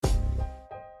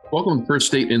Welcome to First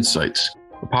State Insights,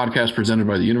 a podcast presented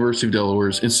by the University of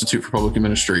Delaware's Institute for Public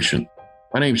Administration.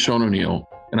 My name is Sean O'Neill,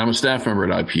 and I'm a staff member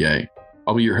at IPA.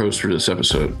 I'll be your host for this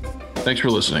episode. Thanks for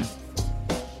listening.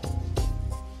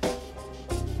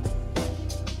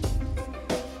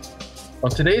 On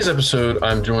today's episode,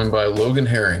 I'm joined by Logan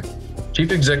Herring,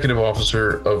 Chief Executive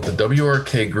Officer of the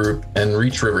WRK Group and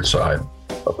Reach Riverside,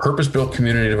 a purpose-built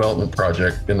community development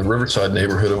project in the Riverside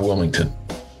neighborhood of Wilmington.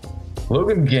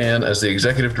 Logan began as the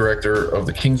Executive Director of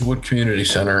the Kingswood Community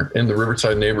Center in the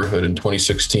Riverside neighborhood in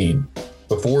 2016,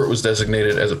 before it was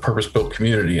designated as a purpose-built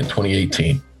community in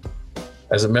 2018.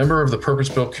 As a member of the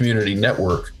Purpose-Built Community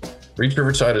Network, Reach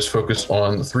Riverside is focused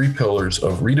on the three pillars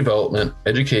of redevelopment,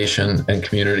 education, and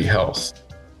community health.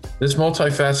 This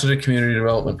multifaceted community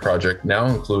development project now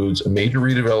includes a major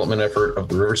redevelopment effort of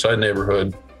the Riverside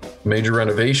neighborhood, a major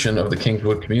renovation of the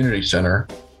Kingswood Community Center,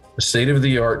 a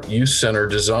state-of-the-art youth center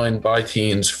designed by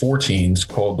teens for teens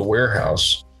called The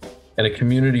Warehouse, and a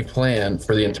community plan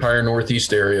for the entire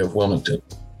northeast area of Wilmington.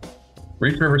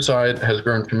 Reach Riverside has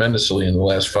grown tremendously in the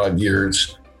last 5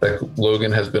 years that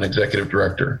Logan has been executive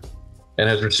director, and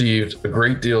has received a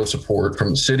great deal of support from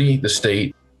the city, the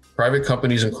state, private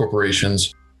companies and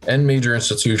corporations, and major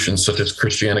institutions such as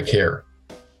Christiana Care.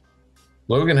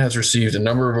 Logan has received a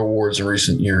number of awards in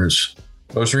recent years,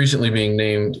 most recently being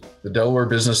named the Delaware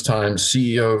Business Times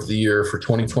CEO of the Year for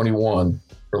 2021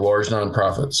 for large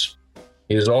nonprofits.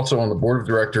 He is also on the board of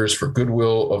directors for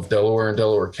Goodwill of Delaware and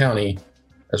Delaware County,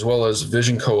 as well as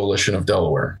Vision Coalition of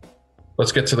Delaware.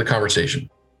 Let's get to the conversation.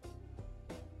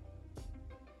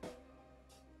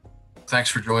 Thanks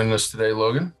for joining us today,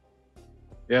 Logan.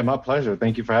 Yeah, my pleasure.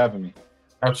 Thank you for having me.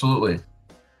 Absolutely.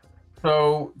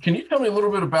 So can you tell me a little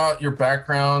bit about your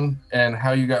background and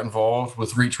how you got involved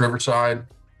with Reach Riverside?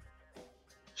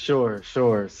 Sure.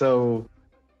 So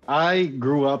I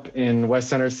grew up in West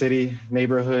Center City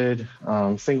neighborhood,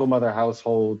 single mother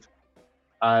household.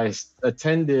 I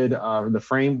attended the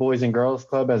Frame Boys and Girls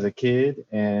Club as a kid.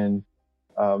 And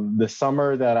the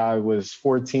summer that I was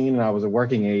 14 and I was a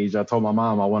working age, I told my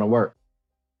mom I want to work.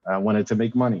 I wanted to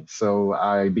make money. So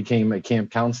I became a camp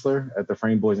counselor at the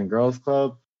Frame Boys and Girls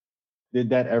Club.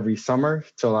 Did that every summer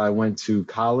till I went to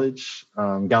college,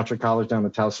 Goucher College down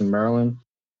in Towson, Maryland.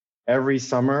 Every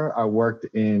summer, I worked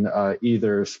in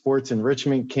either sports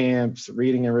enrichment camps,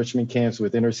 reading enrichment camps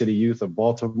with inner city youth of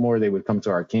Baltimore. They would come to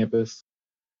our campus.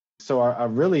 So I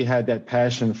really had that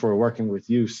passion for working with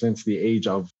youth since the age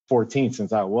of 14,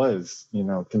 since I was,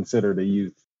 considered a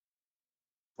youth.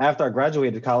 After I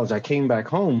graduated college, I came back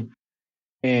home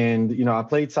and, I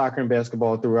played soccer and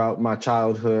basketball throughout my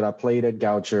childhood. I played at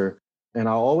Goucher. And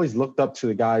I always looked up to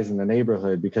the guys in the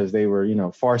neighborhood because they were,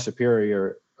 far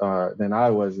superior than I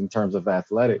was in terms of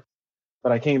athletics.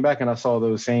 But I came back and I saw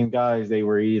those same guys. They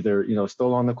were either,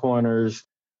 still on the corners,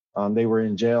 they were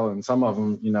in jail, and some of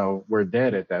them, were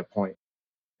dead at that point.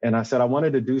 And I said I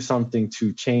wanted to do something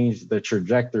to change the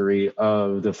trajectory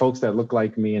of the folks that look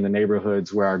like me in the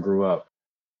neighborhoods where I grew up.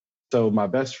 So my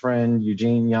best friend,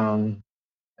 Eugene Young,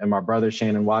 and my brother,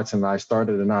 Shannon Watson, and I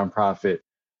started a nonprofit.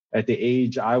 At the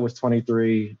age I was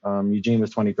 23, Eugene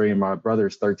was 23, and my brother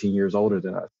is 13 years older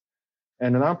than us.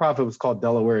 And the nonprofit was called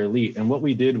Delaware Elite. And what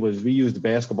we did was we used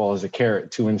basketball as a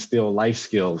carrot to instill life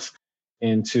skills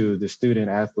into the student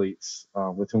athletes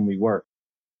with whom we work.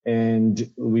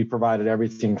 And we provided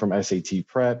everything from SAT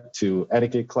prep to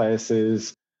etiquette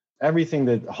classes, everything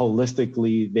that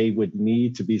holistically they would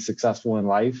need to be successful in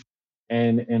life.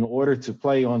 And in order to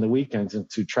play on the weekends and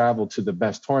to travel to the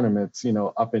best tournaments,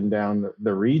 up and down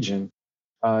the region,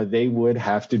 they would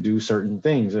have to do certain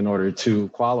things in order to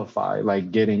qualify,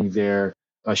 like getting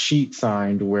a sheet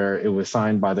signed where it was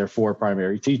signed by their 4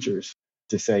 primary teachers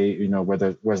to say,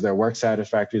 whether was their work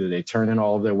satisfactory, did they turn in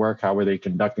all of their work, how were they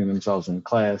conducting themselves in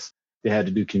class. They had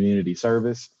to do community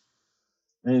service.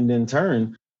 And in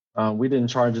turn, we didn't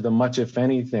charge them much, if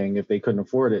anything, if they couldn't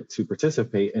afford it, to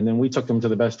participate. And then we took them to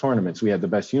the best tournaments. We had the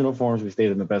best uniforms. We stayed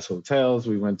in the best hotels.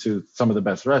 We went to some of the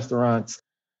best restaurants.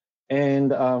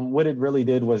 And what it really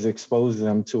did was expose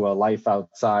them to a life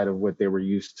outside of what they were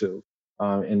used to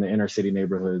in the inner city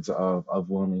neighborhoods of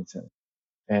Wilmington.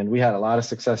 And we had a lot of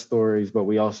success stories, but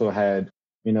we also had,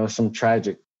 some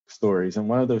tragic stories. And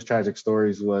one of those tragic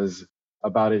stories was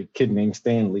about a kid named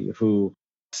Stanley who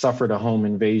suffered a home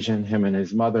invasion, him and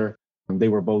his mother. They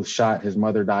were both shot. His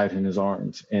mother died in his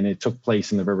arms, and it took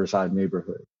place in the Riverside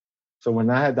neighborhood. So when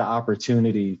I had the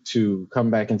opportunity to come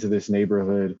back into this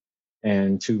neighborhood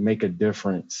and to make a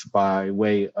difference by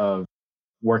way of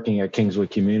working at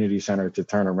Kingswood Community Center to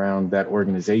turn around that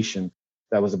organization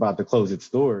that was about to close its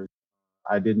doors,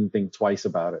 I didn't think twice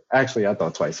about it. Actually, I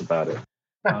thought twice about it.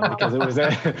 because it was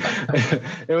a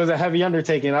it was a heavy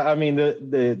undertaking. I mean,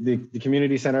 the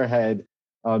community center had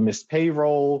missed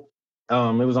payroll. It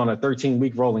was on a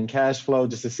 13-week rolling cash flow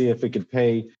just to see if it could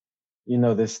pay,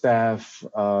 the staff.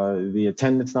 The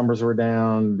attendance numbers were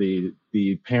down.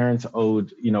 The parents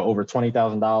owed, over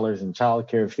 $20,000 in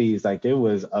childcare fees. Like, it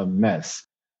was a mess.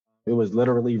 It was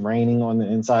literally raining on the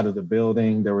inside of the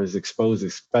building. There was exposed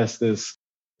asbestos.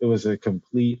 It was a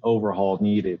complete overhaul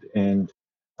needed. And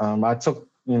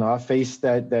I faced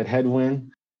that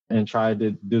headwind and tried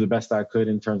to do the best I could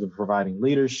in terms of providing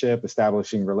leadership,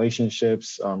 establishing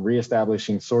relationships,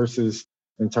 reestablishing sources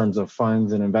in terms of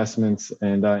funds and investments.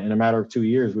 And in a matter of 2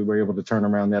 years, we were able to turn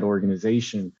around that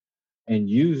organization and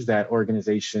use that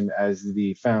organization as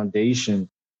the foundation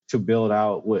to build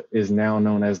out what is now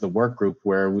known as the work group,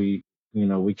 where we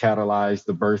catalyzed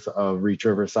the birth of Reach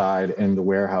Riverside and the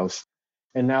warehouse.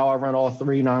 And now I run all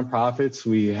three nonprofits.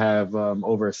 We have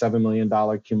over a $7 million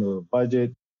cumulative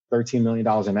budget, $13 million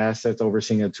in assets,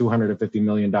 overseeing a $250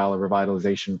 million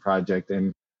revitalization project,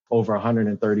 and over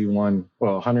 131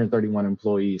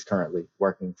 employees currently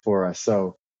working for us.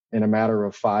 So in a matter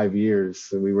of 5 years,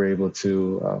 we were able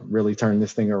to really turn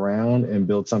this thing around and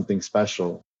build something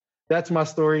special. That's my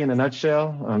story in a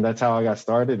nutshell. That's how I got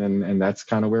started, and that's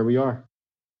kind of where we are.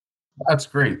 That's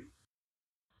great.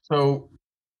 So,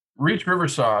 Reach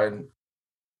Riverside,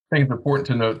 I think it's important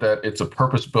to note that it's a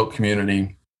purpose-built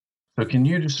community. So can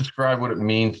you just describe what it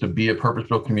means to be a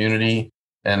purpose-built community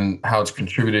and how it's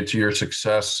contributed to your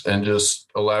success, and just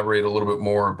elaborate a little bit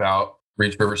more about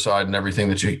Reach Riverside and everything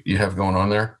that you have going on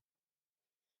there?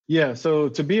 Yeah, so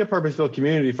to be a purpose-built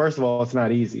community, first of all, it's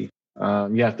not easy.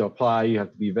 You have to apply, you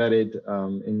have to be vetted,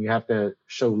 and you have to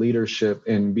show leadership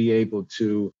and be able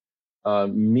to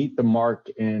meet the mark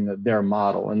in their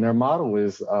model. And their model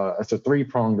is it's a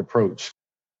three-pronged approach.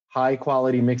 High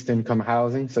quality mixed income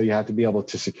housing. So you have to be able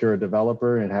to secure a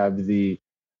developer and have the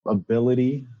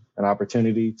ability and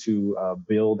opportunity to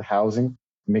build housing,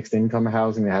 mixed income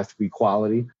housing. It has to be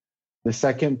quality. The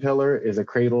second pillar is a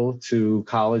cradle to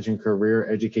college and career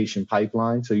education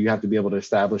pipeline. So you have to be able to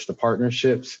establish the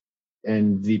partnerships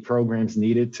and the programs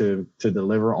needed to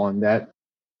deliver on that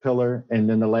pillar. And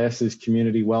then the last is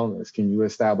community wellness. Can you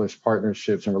establish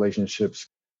partnerships and relationships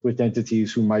with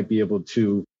entities who might be able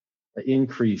to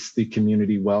increase the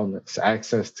community wellness,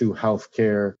 access to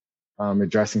healthcare,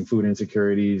 addressing food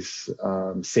insecurities,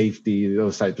 safety,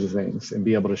 those types of things, and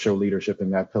be able to show leadership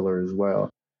in that pillar as well.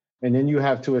 And then you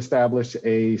have to establish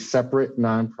a separate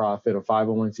nonprofit, a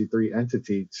 501c3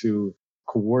 entity to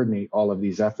coordinate all of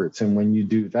these efforts. And when you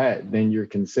do that, then you're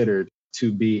considered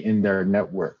to be in their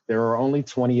network. There are only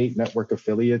 28 network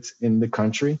affiliates in the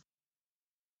country.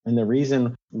 And the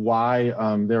reason why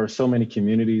there are so many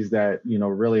communities that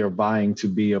really are vying to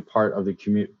be a part of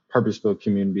the purpose-built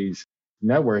communities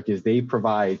network is they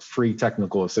provide free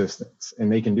technical assistance,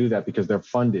 and they can do that because they're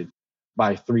funded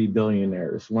by three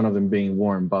billionaires, one of them being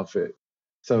Warren Buffett.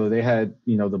 So they had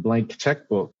the blank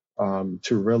checkbook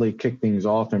to really kick things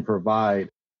off and provide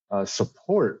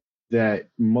support that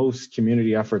most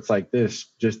community efforts like this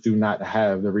just do not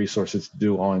have the resources to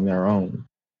do on their own.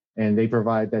 And they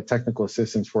provide that technical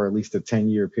assistance for at least a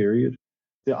 10-year period.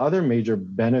 The other major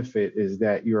benefit is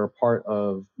that you're a part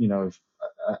of,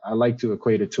 I like to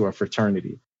equate it to a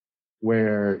fraternity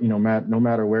where, no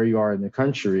matter where you are in the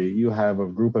country, you have a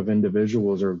group of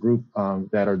individuals or a group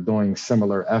that are doing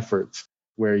similar efforts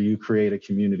where you create a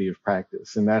community of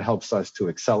practice. And that helps us to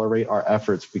accelerate our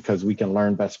efforts because we can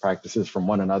learn best practices from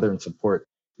one another and support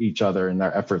each other in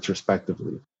their efforts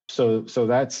respectively. So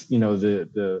that's,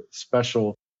 the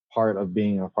special part of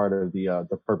being a part of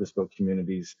the purpose-built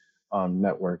communities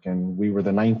network. And we were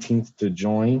the 19th to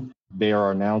join. There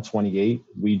are now 28.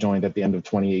 We joined at the end of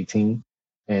 2018.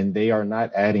 And they are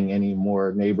not adding any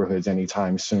more neighborhoods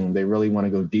anytime soon. They really want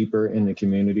to go deeper in the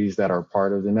communities that are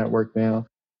part of the network now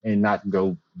and not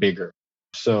go bigger.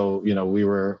 So, we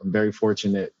were very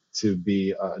fortunate to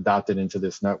be adopted into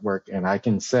this network. And I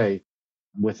can say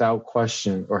without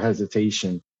question or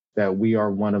hesitation that we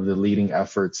are one of the leading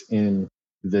efforts in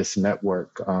this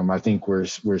network. I think we're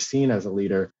seen as a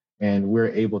leader, and we're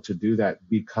able to do that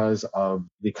because of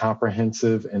the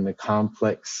comprehensive and the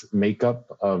complex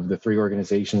makeup of the three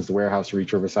organizations, the Warehouse,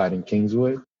 Reach Riverside, and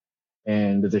Kingswood.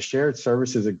 And the shared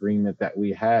services agreement that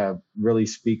we have really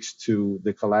speaks to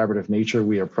the collaborative nature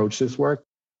we approach this work,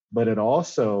 but it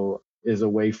also is a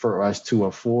way for us to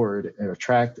afford and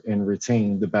attract and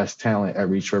retain the best talent at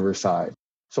Reach Riverside.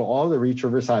 So all the Reach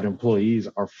Riverside employees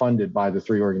are funded by the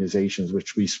three organizations,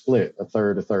 which we split a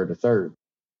third, a third, a third.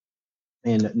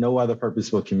 And no other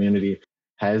purpose-built community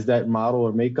has that model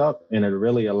or makeup. And it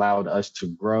really allowed us to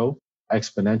grow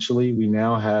exponentially. We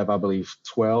now have, I believe,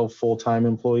 12 full-time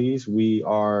employees. We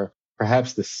are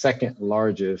perhaps the second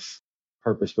largest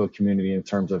purpose-built community in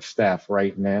terms of staff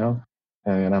right now.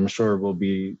 And I'm sure we'll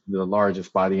be the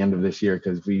largest by the end of this year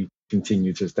because we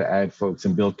continue just to add folks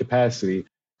and build capacity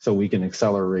so we can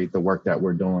accelerate the work that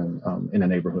we're doing in the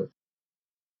neighborhood.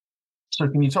 So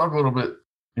can you talk a little bit,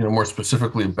 more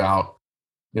specifically about,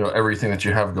 everything that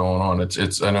you have going on?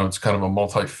 It's I know it's kind of a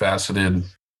multifaceted,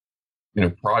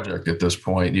 project at this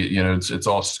point. It's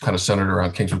all kind of centered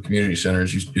around Kingswood Community Center,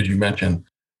 as you mentioned.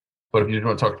 But if you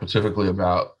want to talk specifically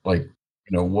about like,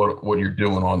 what you're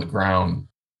doing on the ground,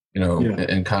 Yeah.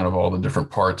 and kind of all the different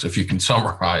parts, if you can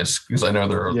summarize, because I know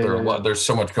there are a lot. There's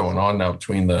so much going on now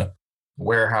between the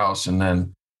warehouse and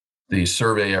then the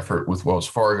survey effort with Wells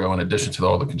Fargo, in addition to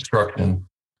all the construction.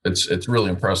 It's really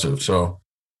impressive. So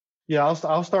Yeah,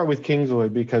 I'll start with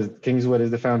Kingswood because Kingswood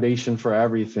is the foundation for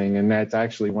everything. And that's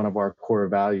actually one of our core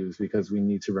values because we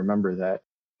need to remember that.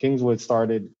 Kingswood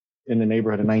started in the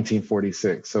neighborhood in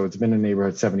 1946. So it's been in the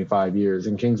neighborhood 75 years.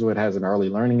 And Kingswood has an early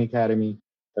learning academy,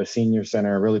 a senior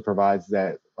center, really provides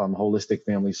that holistic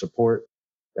family support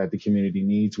that the community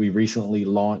needs. We recently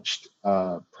launched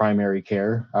primary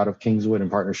care out of Kingswood in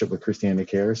partnership with Christiana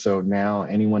Care. So now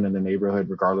anyone in the neighborhood,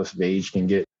 regardless of age, can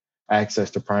get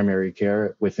access to primary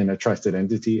care within a trusted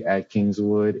entity at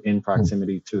Kingswood in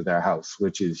proximity to their house,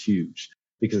 which is huge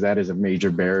because that is a major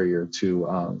barrier to,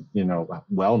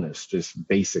 wellness, just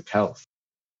basic health.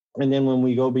 And then when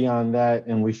we go beyond that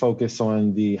and we focus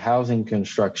on the housing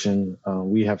construction,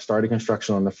 we have started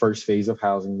construction on the first phase of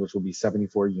housing, which will be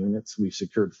 74 units. We've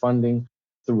secured funding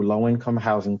through low-income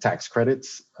housing tax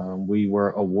credits. We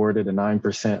were awarded a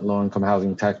 9% low-income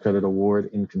housing tax credit award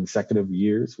in consecutive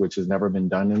years, which has never been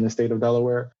done in the state of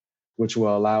Delaware, which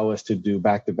will allow us to do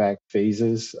back-to-back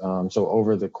phases. So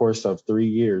over the course of 3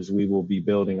 years, we will be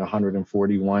building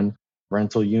 141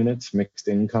 rental units, mixed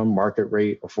income, market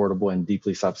rate, affordable, and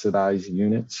deeply subsidized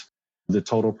units. The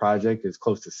total project is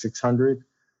close to 600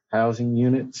 housing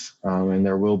units, and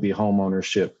there will be a home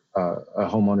ownership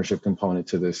component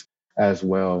to this as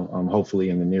well, hopefully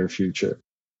in the near future.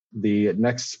 The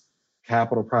next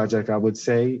capital project, I would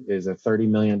say, is a $30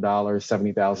 million,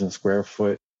 70,000 square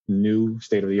foot new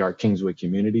state-of-the-art Kingswood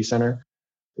Community Center,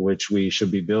 which we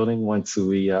should be building once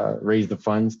we raise the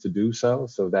funds to do so.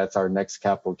 So that's our next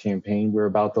capital campaign we're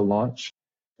about to launch.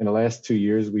 In the last 2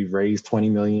 years, we've raised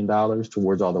 $20 million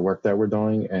towards all the work that we're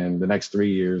doing. And the next 3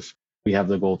 years, we have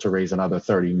the goal to raise another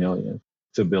 $30 million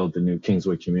to build the new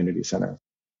Kingswood Community Center.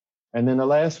 And then the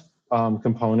last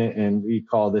component, and we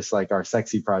call this like our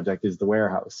sexy project, is the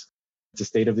warehouse. It's a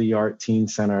state-of-the-art teen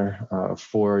center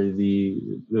for the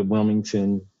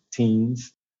Wilmington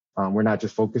teens. We're not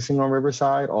just focusing on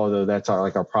Riverside, although that's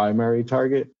our primary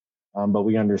target. But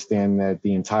we understand that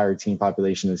the entire teen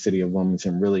population of the city of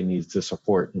Wilmington really needs the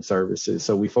support and services.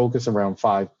 So we focus around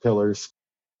 5 pillars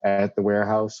at the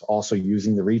warehouse, also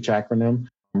using the REACH acronym: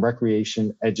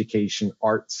 recreation, education,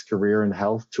 arts, career, and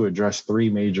health, to address 3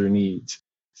 major needs: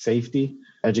 safety,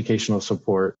 educational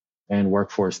support, and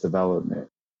workforce development.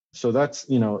 So that's,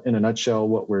 in a nutshell,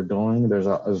 what we're doing. There's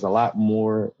a lot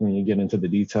more when you get into the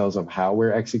details of how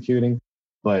we're executing,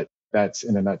 but that's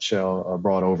in a nutshell a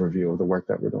broad overview of the work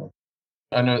that we're doing.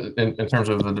 I know in terms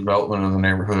of the development of the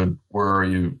neighborhood, where are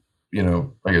you,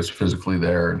 I guess physically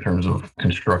there in terms of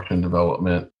construction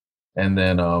development? And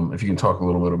then if you can talk a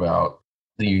little bit about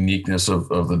the uniqueness of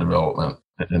the development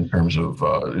in terms of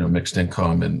mixed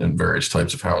income and various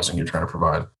types of housing you're trying to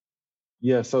provide.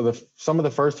 Yeah, so some of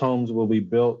the first homes will be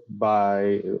built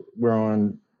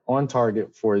we're on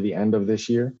target for the end of this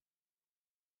year.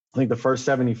 I think the first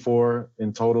 74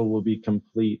 in total will be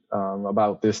complete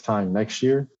about this time next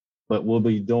year, but we'll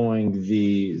be doing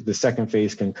the second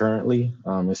phase concurrently.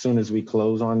 As soon as we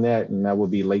close on that, and that will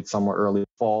be late summer, early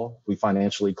fall, we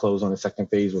financially close on the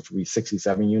second phase, which will be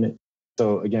 67 units.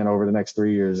 So again, over the next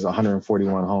 3 years,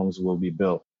 141 homes will be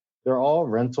built. They're all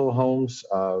rental homes,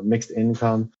 mixed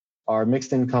income. Our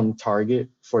mixed income target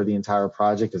for the entire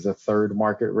project is a third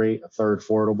market rate, a third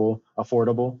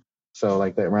affordable. So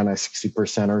like that around that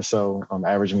 60% or so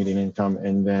average median income,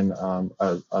 and then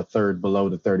a third below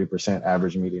the 30%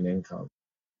 average median income.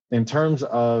 In terms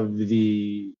of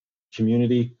the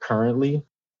community currently,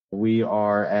 we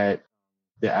are at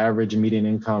the average median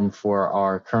income for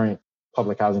our current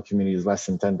public housing community is less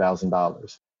than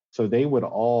 $10,000. So they would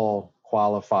all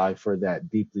qualify for that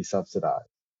deeply subsidized.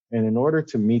 And in order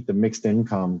to meet the mixed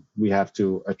income, we have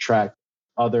to attract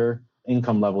other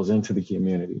income levels into the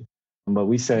community. But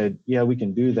we said, yeah, we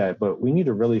can do that, but we need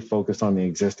to really focus on the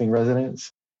existing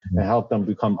residents and help them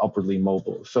become upwardly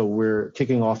mobile. So we're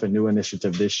kicking off a new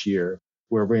initiative this year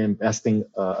where we're investing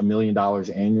 $1 million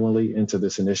annually into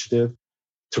this initiative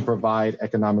to provide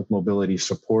economic mobility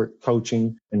support,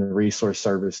 coaching, and resource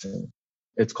servicing.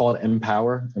 It's called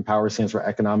Empower. Empower stands for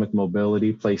Economic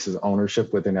Mobility, places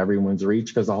ownership within everyone's reach,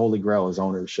 because the Holy Grail is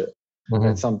ownership.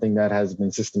 That's something that has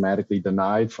been systematically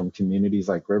denied from communities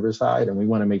like Riverside. And we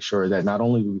want to make sure that not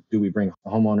only do we bring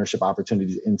home ownership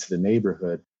opportunities into the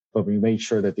neighborhood, but we make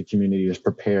sure that the community is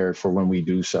prepared for when we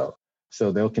do so.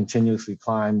 So they'll continuously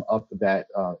climb up that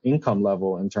income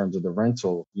level in terms of the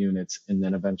rental units, and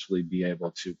then eventually be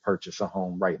able to purchase a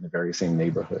home right in the very same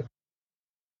neighborhood.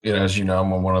 As you know,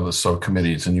 I'm on one of the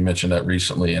subcommittees, and you mentioned that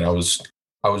recently, and I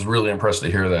was really impressed to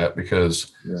hear that,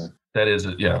 because that is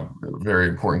a very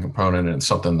important component, and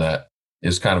something that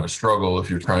is kind of a struggle if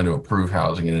you're trying to improve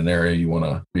housing in an area. You want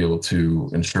to be able to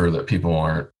ensure that people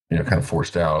aren't kind of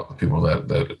forced out, people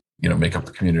that make up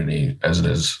the community as it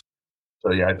is.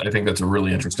 So I think that's a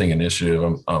really interesting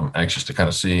initiative. I'm anxious to kind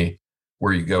of see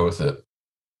where you go with it.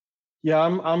 Yeah,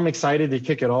 I'm excited to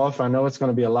kick it off. I know it's going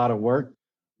to be a lot of work,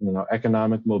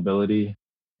 economic mobility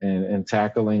and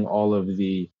tackling all of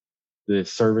the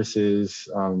services,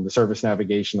 the service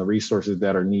navigation, the resources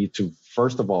that are needed to,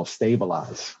 first of all,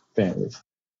 stabilize families.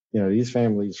 These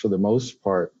families, for the most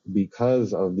part,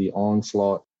 because of the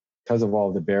onslaught, because of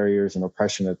all the barriers and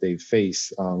oppression that they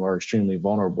face, are extremely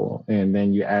vulnerable. And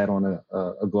then you add on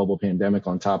a global pandemic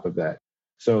on top of that.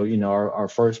 So, our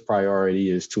first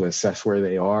priority is to assess where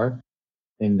they are,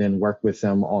 and then work with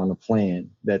them on a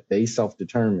plan that they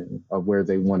self-determine of where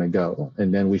they want to go.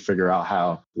 And then we figure out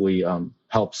how we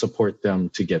help support them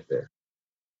to get there.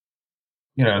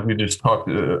 As we just talked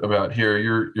about here,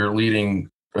 you're leading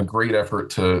a great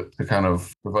effort to kind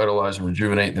of revitalize and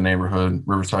rejuvenate the neighborhood,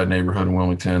 Riverside neighborhood in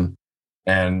Wilmington,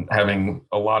 and having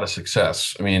a lot of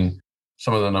success. I mean,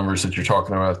 some of the numbers that you're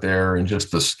talking about there, and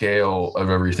just the scale of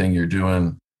everything you're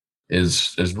doing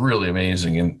is really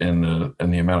amazing in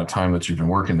the amount of time that you've been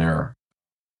working there.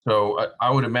 So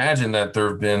I would imagine that there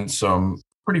have been some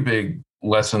pretty big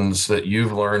lessons that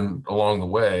you've learned along the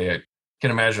way. I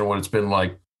can imagine what it's been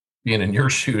like being in your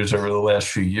shoes over the last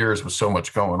few years with so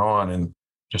much going on, and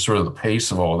just sort of the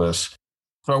pace of all this.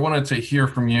 So I wanted to hear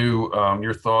from you,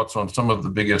 your thoughts on some of the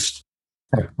biggest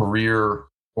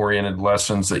career-oriented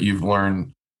lessons that you've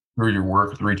learned through your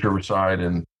work with Reach Riverside,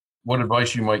 and what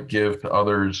advice you might give to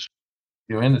others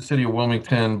in the city of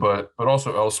Wilmington, but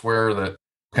also elsewhere, that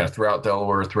kind of throughout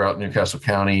Delaware, throughout Newcastle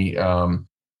County,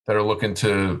 that are looking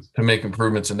to make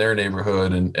improvements in their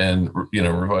neighborhood, and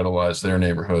revitalize their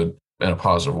neighborhood in a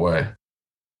positive way.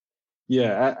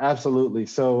 Yeah, absolutely.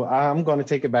 So I'm going to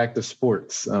take it back to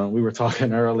sports. We were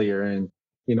talking earlier, and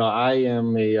I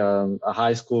am a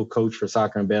high school coach for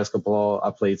soccer and basketball.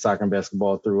 I played soccer and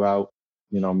basketball throughout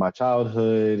my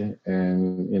childhood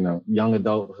and young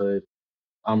adulthood.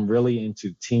 I'm really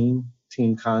into team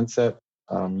concept,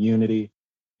 unity.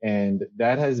 And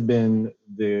that has been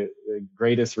the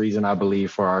greatest reason, I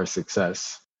believe, for our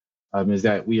success, is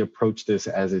that we approach this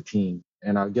as a team.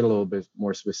 And I'll get a little bit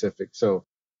more specific. So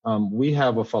we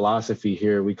have a philosophy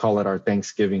here. We call it our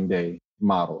Thanksgiving Day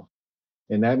model.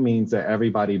 And that means that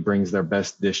everybody brings their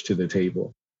best dish to the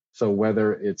table. So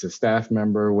whether it's a staff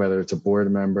member, whether it's a board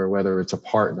member, whether it's a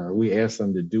partner, we ask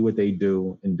them to do what they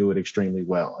do and do it extremely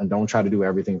well, and don't try to do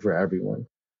everything for everyone.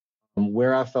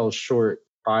 Where I fell short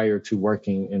prior to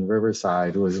working in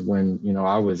Riverside was when,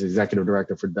 I was executive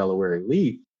director for Delaware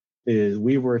Elite, is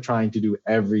we were trying to do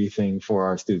everything for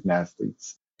our student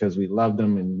athletes because we loved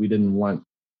them, and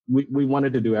we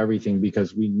wanted to do everything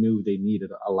because we knew they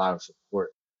needed a lot of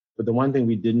support. But the one thing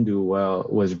we didn't do well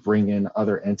was bring in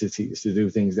other entities to do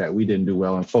things that we didn't do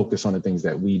well and focus on the things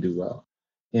that we do well.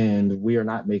 And we are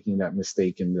not making that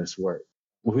mistake in this work.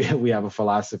 We have a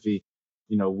philosophy,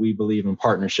 we believe in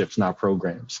partnerships, not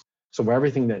programs. So for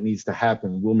everything that needs to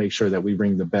happen, we'll make sure that we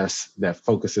bring the best that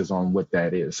focuses on what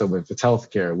that is. So if it's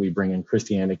healthcare, we bring in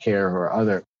Christiana Care or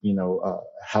other,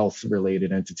 health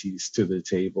related entities to the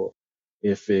table.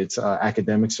 If it's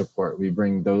academic support, we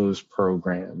bring those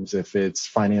programs. If it's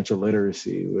financial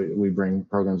literacy, we bring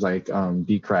programs like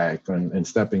DCRAC and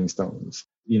Stepping Stones.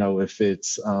 If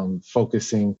it's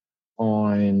focusing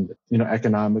on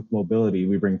economic mobility,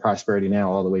 we bring Prosperity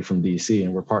Now all the way from DC,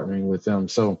 and we're partnering with them.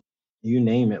 So you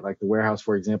name it, like the warehouse,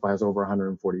 for example, has over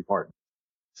 140 partners.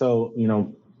 So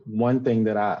one thing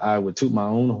that I would toot my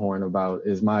own horn about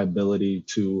is my ability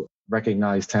to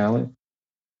recognize talent.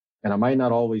 And I might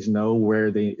not always know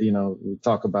where they, we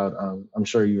talk about, I'm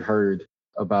sure you heard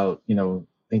about, I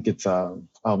think it's, oh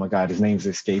my God, his name's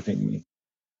escaping me.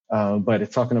 But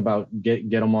it's talking about get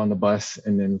them on the bus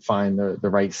and then find the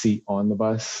right seat on the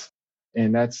bus.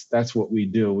 And that's what we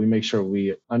do. We make sure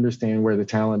we understand where the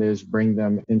talent is, bring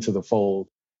them into the fold,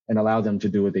 and allow them to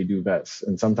do what they do best.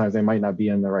 And sometimes they might not be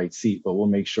in the right seat, but we'll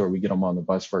make sure we get them on the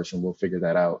bus first, and we'll figure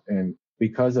that out. And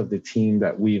because of the team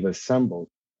that we've assembled,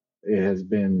 it has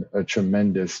been a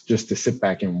tremendous just to sit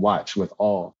back and watch with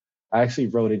awe. I actually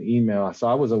wrote an email. So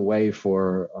I was away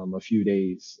for a few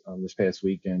days this past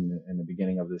weekend and the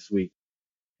beginning of this week.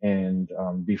 And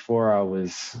before I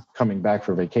was coming back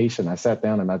for vacation, I sat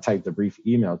down and I typed a brief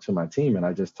email to my team, and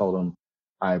I just told them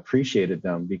I appreciated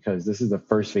them because this is the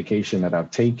first vacation that I've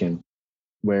taken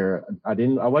where I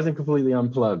wasn't completely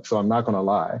unplugged. So I'm not going to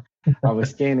lie. I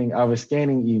was scanning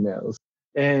emails,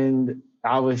 and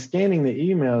I was scanning the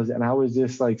emails, and I was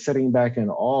just like sitting back in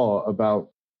awe about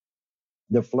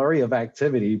the flurry of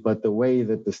activity, but the way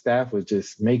that the staff was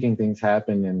just making things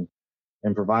happen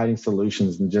and providing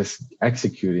solutions and just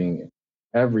executing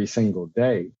every single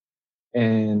day.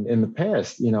 And in the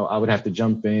past, I would have to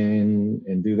jump in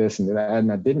and do this and do that.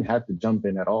 And I didn't have to jump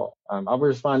in at all. I was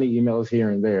responding emails here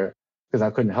and there because I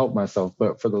couldn't help myself.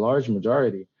 But for the large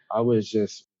majority, I was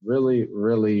just really,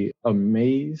 really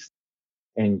amazed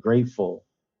and grateful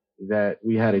that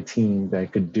we had a team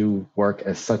that could do work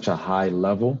at such a high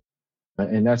level.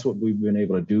 And that's what we've been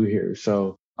able to do here.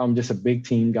 So I'm just a big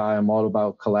team guy. I'm all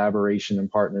about collaboration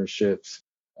and partnerships.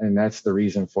 And that's the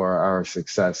reason for our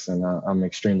success. And I'm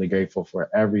extremely grateful for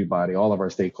everybody, all of our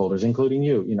stakeholders, including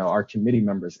you, our committee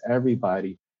members.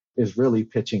 Everybody is really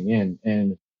pitching in.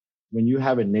 And when you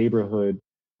have a neighborhood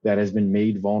that has been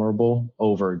made vulnerable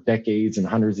over decades and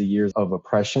hundreds of years of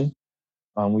oppression,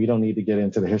 we don't need to get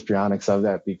into the histrionics of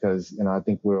that because, I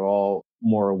think we're all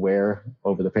more aware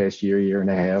over the past year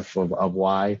and a half of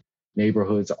why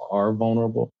neighborhoods are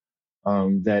vulnerable,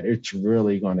 that it's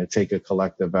really going to take a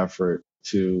collective effort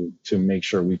to make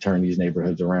sure we turn these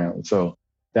neighborhoods around. So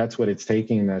that's what it's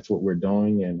taking. That's what we're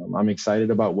doing. And I'm excited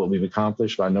about what we've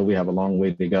accomplished. I know we have a long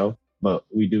way to go, but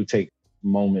we do take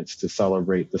moments to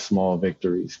celebrate the small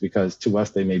victories because to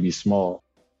us, they may be small.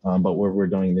 But what we're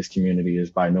doing in this community is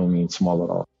by no means small at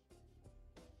all.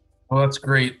 Well, that's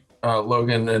great,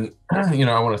 Logan. And,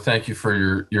 I want to thank you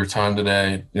for your time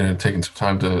today, taking some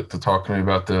time to talk to me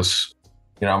about this.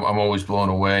 I'm always blown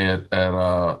away at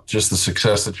just the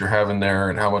success that you're having there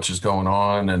and how much is going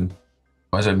on. And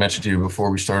as I mentioned to you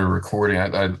before we started recording,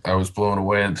 I was blown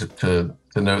away to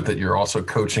note that you're also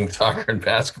coaching soccer and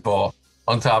basketball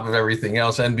on top of everything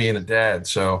else and being a dad.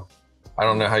 So I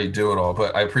don't know how you do it all,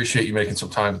 but I appreciate you making some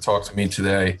time to talk to me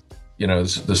today.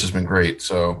 This has been great.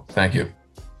 So thank you.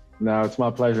 No, it's my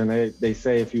pleasure. And they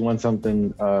say if you want something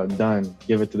done,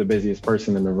 give it to the busiest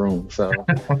person in the room. So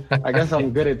I guess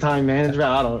I'm good at time management.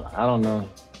 I don't know.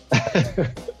 All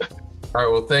right.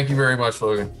 Well, thank you very much,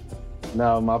 Logan.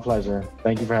 No, my pleasure.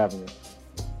 Thank you for having me.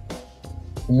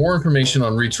 For more information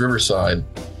on Reach Riverside,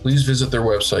 please visit their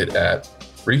website at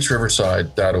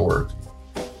reachriverside.org.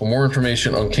 For more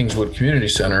information on Kingswood Community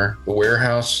Center, the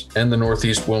warehouse, and the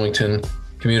Northeast Wilmington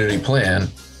Community Plan,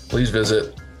 please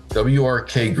visit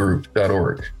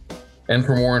wrkgroup.org. And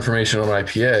for more information on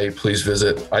IPA, please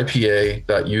visit ipa.udel.edu.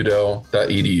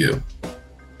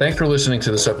 Thanks for listening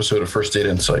to this episode of First Aid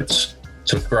Insights.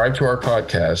 Subscribe to our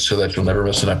podcast so that you'll never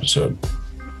miss an episode.